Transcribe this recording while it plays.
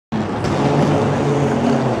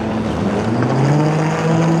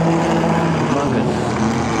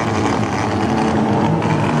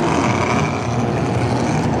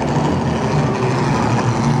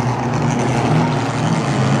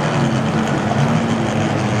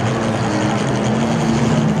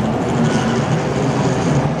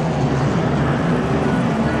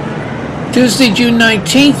Tuesday, June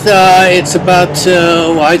 19th. It's about,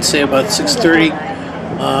 I'd say about 6:30,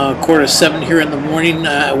 quarter to 7 here in the morning.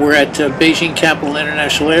 We're at Beijing Capital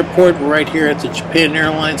International Airport. We're right here at the Japan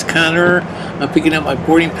Airlines counter. I'm picking up my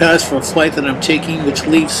boarding pass for a flight that I'm taking, which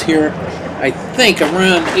leaves here, I think,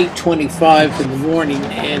 around 8:25 in the morning,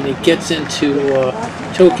 and it gets into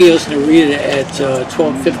Tokyo's Narita at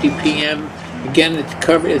 12:50 p.m. Again,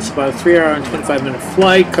 it's about a 3-hour and 25-minute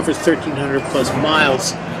flight, covers 1,300 plus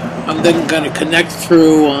miles. I'm then going to connect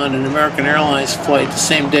through on an American Airlines flight the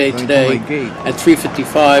same day today at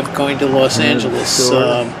 3:55 going to Los Angeles.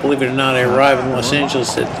 Believe it or not, I arrive in Los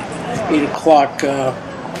Angeles at 8 o'clock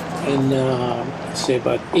say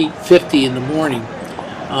about 8:50 in the morning.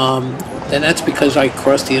 And that's because I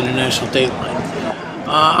crossed the international date line.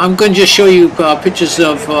 I'm going to just show you pictures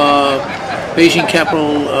of Beijing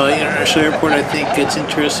Capital International Airport. I think it's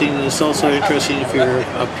interesting, and it's also interesting if you're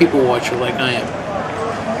a people watcher like I am.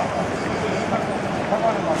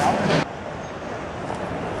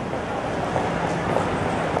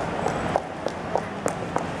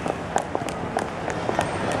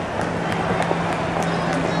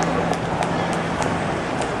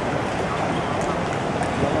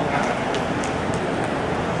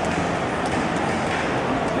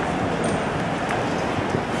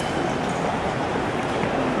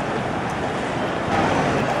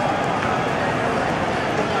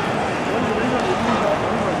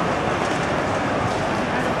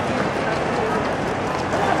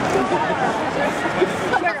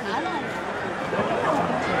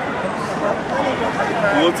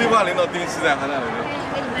我最怕领导盯时在还在那边，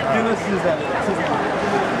盯着时在。你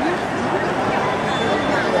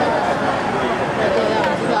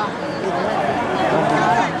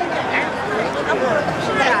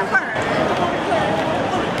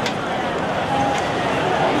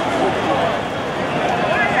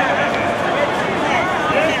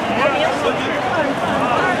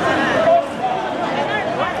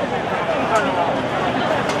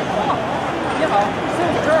好，是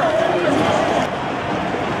这儿。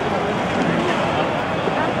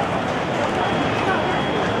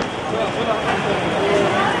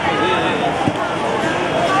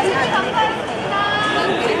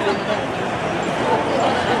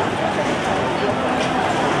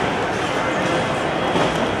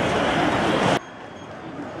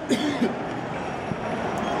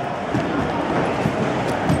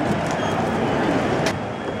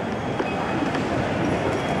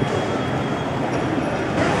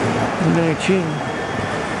 19.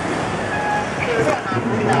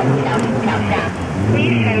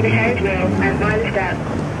 Please hold the handrail and one step.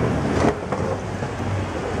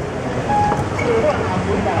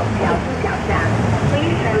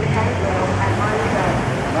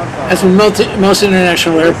 As with most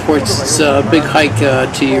international airports, it's a big hike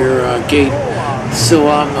to your gate, so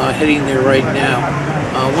I'm heading there right now.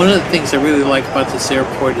 One of the things I really like about this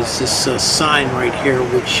airport is this sign right here,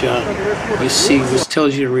 which you see, which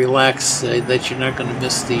tells you to relax, that you're not going to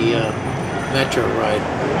miss the metro ride.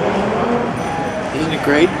 Isn't it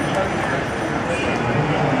great?